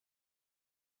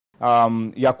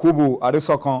Yakubu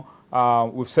Adesokon,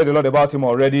 we've said a lot about him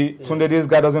already. Tunde, this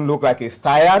guy doesn't look like he's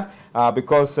tired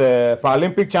because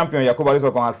Paralympic champion Yakubu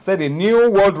Adesokon has set a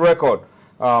new world record.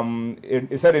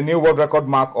 He set a new world record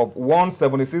mark of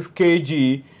 176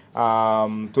 kg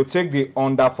to take the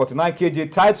under 49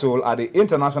 kg title at the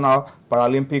International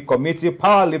Paralympic Committee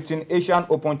Powerlifting Asian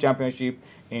Open Championship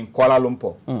in Kuala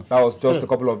Lumpur. That was just a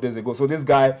couple of days ago. So this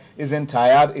guy isn't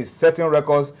tired. He's setting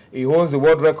records. He holds the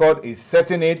world record. He's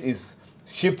setting it. He's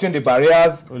shifting the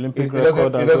barriers. It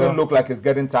doesn't look like he's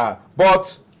getting tired.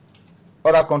 But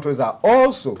other countries are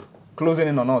also closing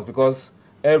in on us because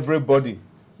everybody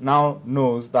now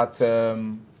knows that,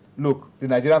 look, the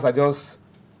Nigerians are just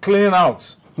cleaning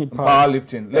out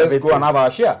powerlifting. Let's go and have our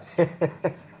share.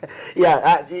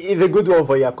 Yeah, it's a good one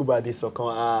for Yakubu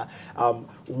Adesokon.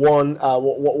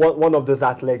 One of those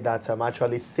athletes that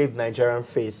actually saved Nigerian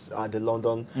face at the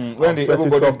London when the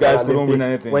able-bodied guys couldn't win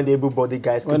anything. When the able-bodied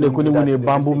guys couldn't win a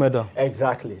bamboo medal.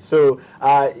 Exactly. So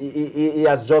he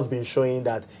has just been showing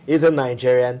that he's a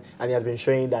Nigerian, and he has been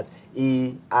showing that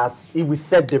he will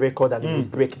set the record and he will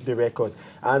break the record.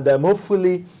 And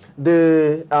hopefully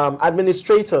the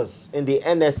administrators in the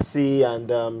NSC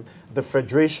and the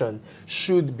federation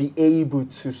should be able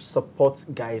to support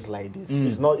guys like this.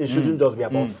 It shouldn't just be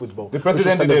about football. The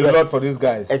president did a lot for these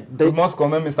guys. We must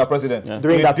commend Mr. President.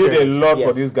 He did a lot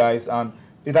for these guys, and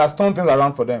it has turned things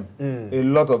around for them. A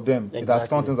lot of them. Exactly. It has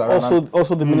turned things around.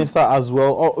 Also the minister as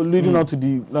well, leading on to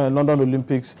the London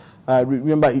Olympics.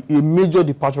 Remember, a major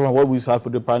departure from what we had for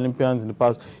the Paralympians in the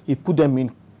past. He put them in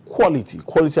quality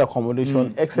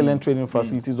accommodation, excellent training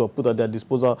facilities were put at their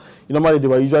disposal. Normally they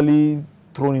were usually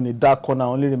thrown in a dark corner. I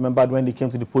only remembered when they came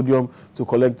to the podium to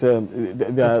collect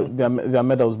their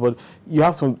medals. But you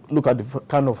have to look at the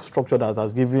kind of structure that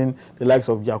has given the likes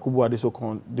of Yakubu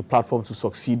Adesokon the platform to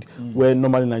succeed, where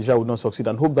normally Nigeria would not succeed,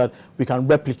 and hope that we can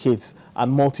replicate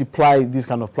and multiply these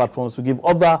kind of platforms to give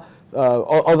other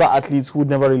athletes who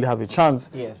never really have a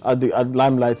chance at the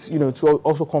limelight, to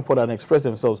also come forward and express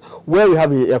themselves. Where we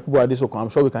have a Yakubu Adesokon, I'm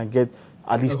sure we can get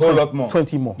at least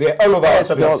 20 more. They're all over our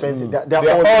streets. They're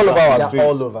all over our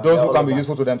streets. Those who can be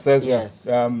useful to themselves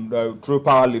through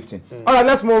powerlifting. All right,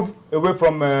 let's move away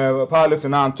from powerlifting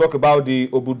now and talk about the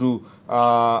Obudu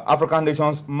African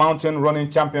Nations Mountain Running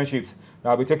Championships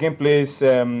that will be taking place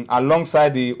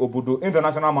alongside the Obudu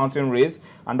International Mountain Race,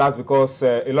 and that's because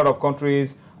a lot of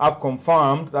countries have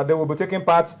confirmed that they will be taking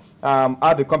part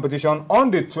at the competition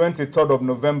on the 23rd of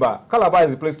November. Calabar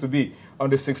is the place to be. On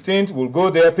the 16th, we'll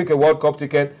go there, pick a World Cup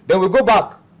ticket, then we'll go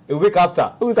back a week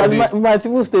after. We might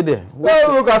even stay there.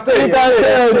 No, we can stay. We can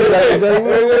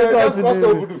stay. Let's go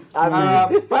to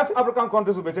Obudu. 5 African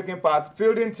countries will be taking part,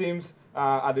 fielding teams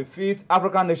at the 5th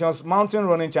African Nations Mountain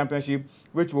Running Championship,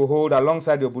 which will hold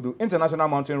alongside the Obudu International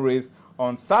Mountain Race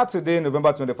on Saturday,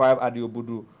 November 25 at the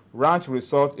Obudu Ranch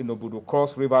Resort in Obudu,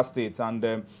 Cross River State. And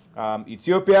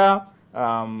Ethiopia,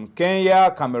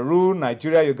 Kenya, Cameroon,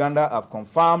 Nigeria, Uganda have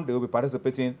confirmed they will be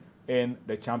participating in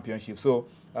the championship. So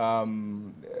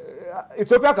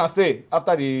Ethiopia can stay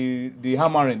after the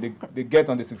hammering they get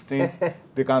on the 16th.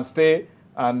 They can stay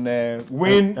and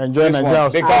win this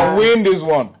one. They can win this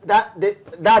one.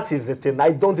 That is the thing.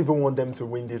 I don't even want them to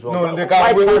win this one. No, they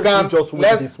can. We can just win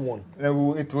this one.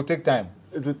 It will take time.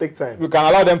 It will take time. We can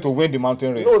allow them to win the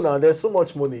mountain race. No, there's so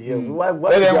much money here. Why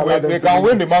they can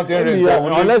win the mountain race.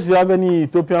 Unless you have any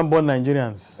Ethiopian-born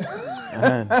Nigerians.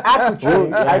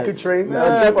 I could train.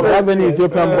 If you have any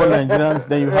Ethiopian-born Nigerians,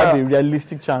 then you have a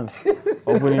realistic chance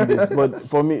of winning this. But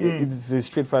for me, it's a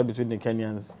straight fight between the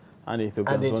Kenyans and the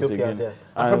Ethiopians once again.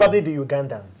 And probably the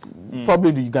Ugandans.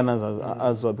 Probably the Ugandans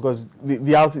as well, because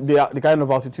the kind of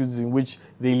altitudes in which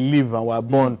they live and were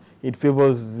born, it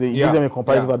favors, gives them a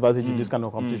comparative advantage in this kind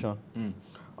of competition.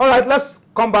 All right, let's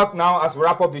come back now as we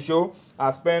wrap up the show.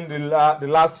 I'll spend the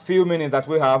last few minutes that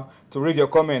we have to read your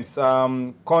comments.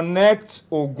 Connect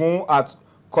Ogun at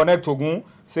Connect Ogun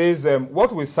says,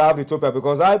 what we serve Ethiopia,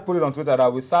 because I put it on Twitter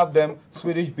that we serve them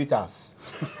Swedish bitters.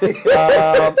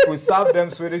 We serve them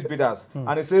Swedish bitters.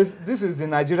 And it says, this is the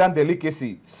Nigerian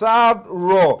delicacy, served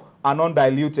raw and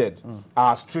undiluted.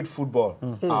 Our street football,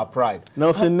 our pride.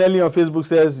 Nelson Nelly on Facebook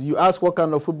says, you ask what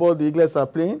kind of football the Eagles are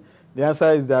playing? The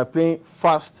answer is they are playing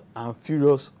fast and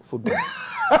furious football.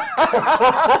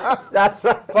 That's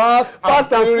right. Fast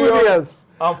and furious.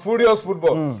 And furious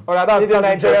football. All right, that's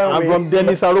Nigerian. And from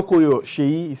Dennis Arokoyo,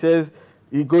 Sheyi, he says,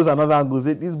 he goes another angle,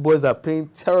 says, these boys are playing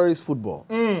terrorist football.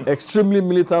 Extremely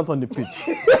militant on the pitch.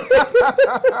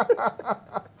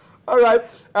 All right.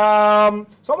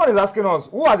 Someone is asking us,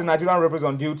 who are the Nigerian referees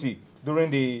on duty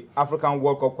during the African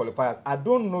World Cup qualifiers. I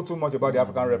don't know too much about the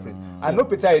African referees. I know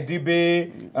Peter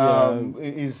Edibe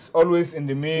is always in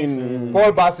the mix.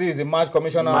 Paul Bassi is the match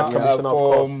commissioner,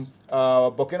 from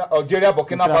Algeria,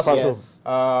 Burkina Faso. Yes.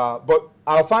 But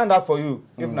I'll find out for you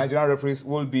if Nigerian referees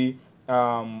will be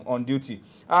on duty.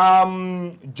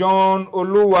 John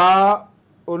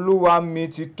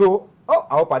Oluwamitito. Oh,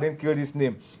 I hope I didn't kill this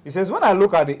name. He says, when I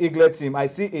look at the Eaglet team, I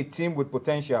see a team with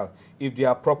potential if they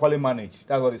are properly managed.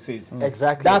 That's what it says.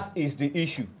 Exactly. That is the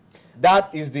issue.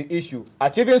 That is the issue.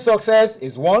 Achieving success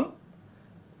is one.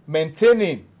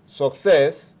 Maintaining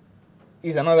success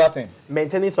is another thing.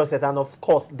 Maintaining success, and of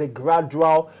course, the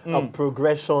gradual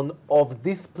progression of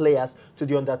these players to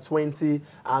the under-20,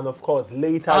 and of course,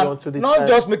 later on to the... Not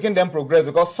just making them progress,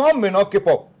 because some may not keep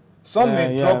up. Some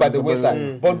may drop by the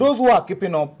wayside. But those who are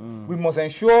keeping up, we must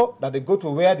ensure that they go to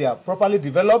where they are properly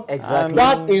developed. Exactly.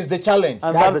 That is the challenge.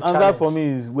 And that for me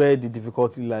is where the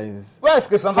difficulty lies. Where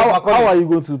is how are you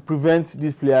going to prevent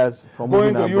these players from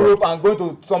going to Europe and going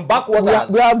to some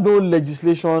backwaters? We have no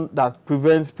legislation that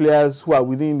prevents players who are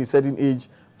within a certain age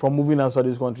from moving outside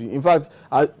this country. In fact,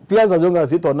 players as young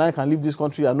as 8 or 9 can leave this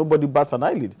country and nobody bats an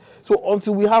eyelid. So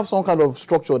until we have some kind of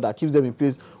structure that keeps them in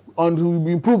place, and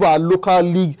we improve our local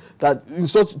league that in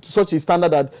such a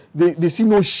standard that they see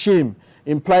no shame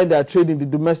in plying their trade in the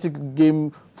domestic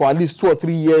game for at least 2 or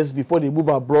 3 years before they move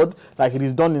abroad, like it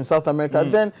is done in South America,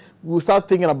 then we'll start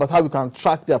thinking about how we can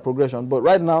track their progression. But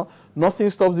right now, nothing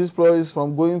stops these players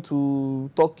from going to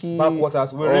Turkey,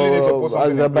 backwaters. We really need to put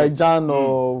something Azerbaijan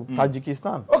or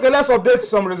Tajikistan. Okay, let's update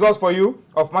some results for you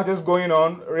of matches going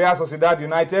on. Real Sociedad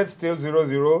United still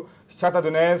 0-0. Shakhtar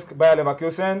Donetsk, Bayer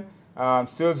Leverkusen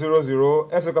still 0-0.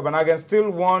 FC Copenhagen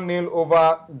still 1-0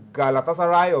 over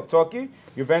Galatasaray of Turkey.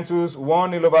 Juventus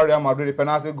 1-0 over Real Madrid. The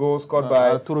penalty goal scored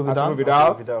by Arturo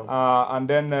Vidal. And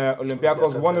then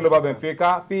Olympiacos 1-0 over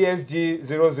Benfica. PSG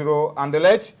 0-0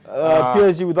 Anderlecht.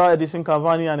 PSG without Edison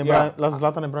Cavani and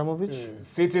Zlatan Ibrahimovic.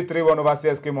 City 3-1 over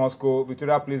CSK Moscow.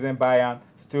 Victoria Pleasant Bayern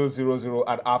still 0-0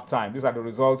 at halftime. These are the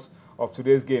results of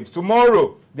today's games.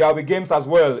 Tomorrow there will be games as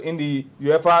well in the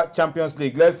UEFA Champions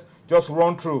League. Let's just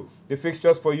run through the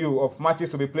fixtures for you of matches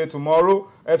to be played tomorrow.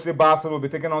 FC Barcelona will be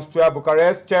taking on Steaua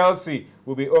Bucharest. Chelsea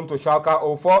will be home to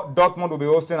Schalke 04. Dortmund will be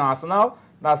hosting Arsenal.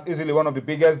 That's easily one of the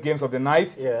biggest games of the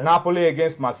night. Napoli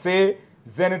against Marseille.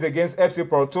 Zenit against FC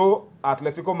Porto.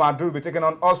 Atletico Madrid will be taking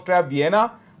on Austria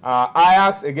Vienna.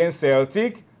 Ajax against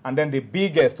Celtic. And then the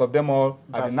biggest of them all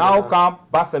at the Nou Camp,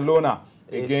 Barcelona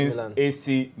against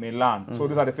AC Milan. So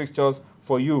these are the fixtures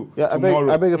for you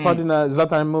tomorrow. I beg your pardon,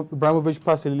 Zlatan Ibrahimovic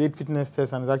passed a late fitness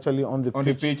test and is actually on the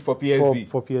pitch for PSG.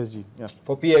 For PSG,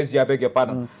 For PSG, I beg your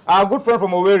pardon. Our good friend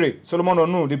from Owerri, Solomon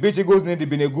Onu, the Beach Eagles need the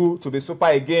Binegu to be super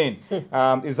again.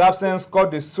 His absence caught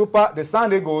the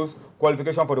Sunday Eagles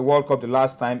qualification for the World Cup the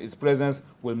last time. His presence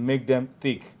will make them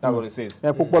thick. That's what it says.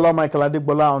 Pukbola Michael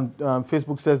Adegbola on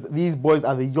Facebook says, these boys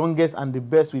are the youngest and the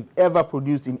best we've ever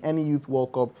produced in any Youth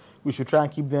World Cup. We should try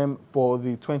and keep them for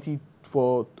the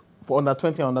for under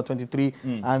 20 and under 23,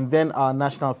 and then our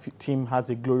national team has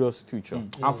a glorious future.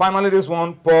 And finally, this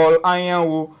one, Paul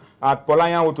Ayanwu at Paul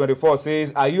Ayanwu 24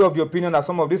 says, are you of the opinion that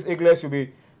some of these Eagles should be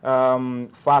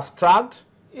fast-tracked?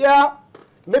 Yeah.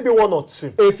 Maybe 1 or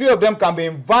 2. A few of them can be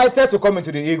invited to come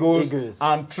into the Eagles.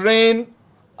 And train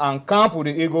and camp with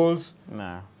the Eagles.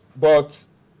 But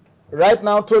right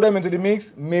now, throw them into the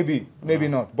mix, maybe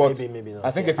not. But maybe not.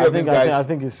 I think a few of these guys... I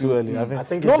think it's too early. I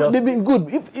think they've been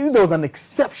good. If there was an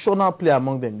exceptional player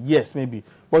among them, yes, maybe.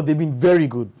 But they've been very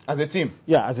good. As a team?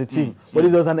 Yeah, as a team. But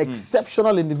if there was an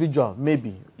exceptional individual,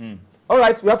 maybe. All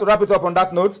right, we have to wrap it up on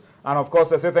that note. And of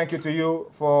course, I say thank you to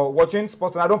you for watching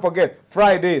Sports. And don't forget,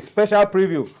 Friday, special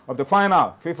preview of the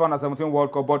final FIFA Under-17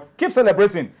 World Cup. But keep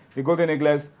celebrating. The Golden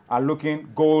Eagles are looking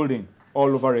golden all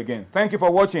over again. Thank you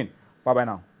for watching. Bye-bye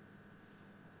now.